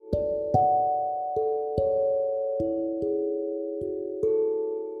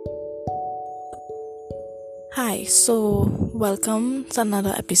Hi, so welcome to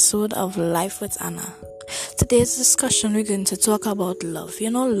another episode of Life with Anna. Today's discussion, we're going to talk about love.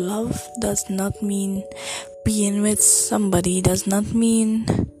 Love does not mean being with somebody, does not mean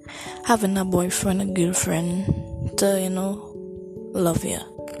having a boyfriend, a girlfriend to, love you.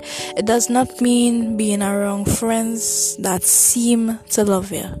 It does not mean being around friends that seem to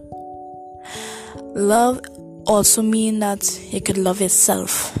love you. Love also means that you could love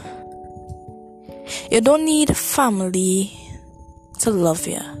yourself. You don't need family to love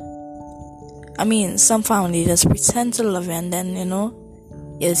you. Some family just pretend to love you and then,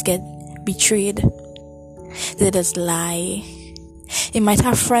 you just get betrayed. They just lie. You might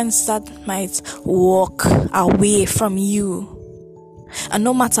have friends that might walk away from you. And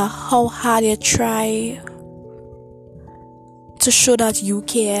no matter how hard you try to show that you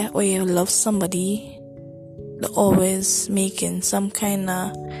care or you love somebody, they're always making some kind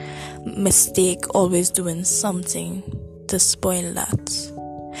of mistake, always doing something to spoil that.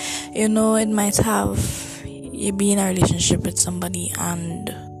 It might have you be in a relationship with somebody and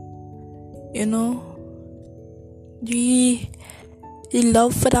you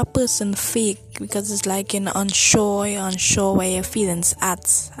love for that person fake because it's like you're unsure where your feelings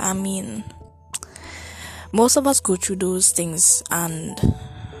at. Most of us go through those things and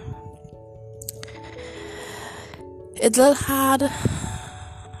it's a little hard.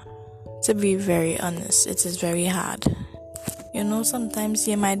 To be very honest, it is very hard. Sometimes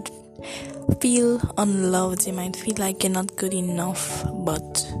you might feel unloved, you might feel like you're not good enough,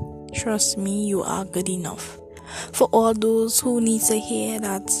 but trust me, you are good enough. For all those who need to hear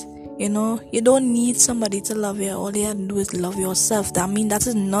that, you don't need somebody to love you, all you have to do is love yourself. That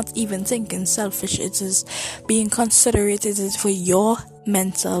is not even thinking selfish, it is being considerate, it is for your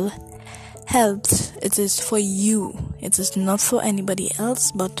mental health, it is for you, it is not for anybody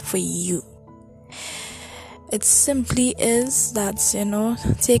else but for you. It simply is that,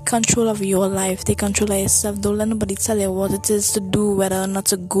 take control of your life, take control of yourself. Don't let nobody tell you what it is to do, whether or not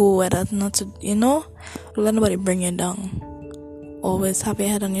to go, whether or not to, don't let nobody bring you down. Always have your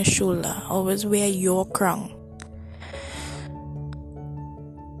head on your shoulder, always wear your crown.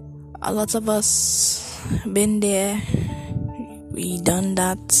 A lot of us been there, we done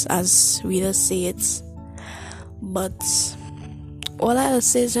that, as we just say it, but all I would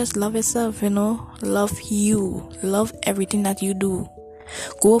say is just love yourself, love you, love everything that you do,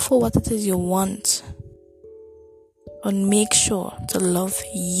 go for what it is you want, and make sure to love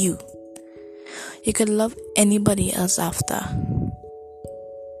you. You could love anybody else after,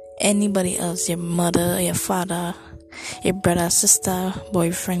 anybody else, your mother, your father, your brother, sister,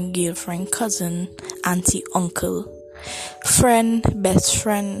 boyfriend, girlfriend, cousin, auntie, uncle, friend, best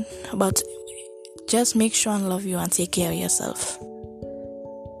friend, but just make sure and love you and take care of yourself.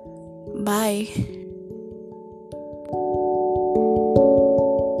 Bye.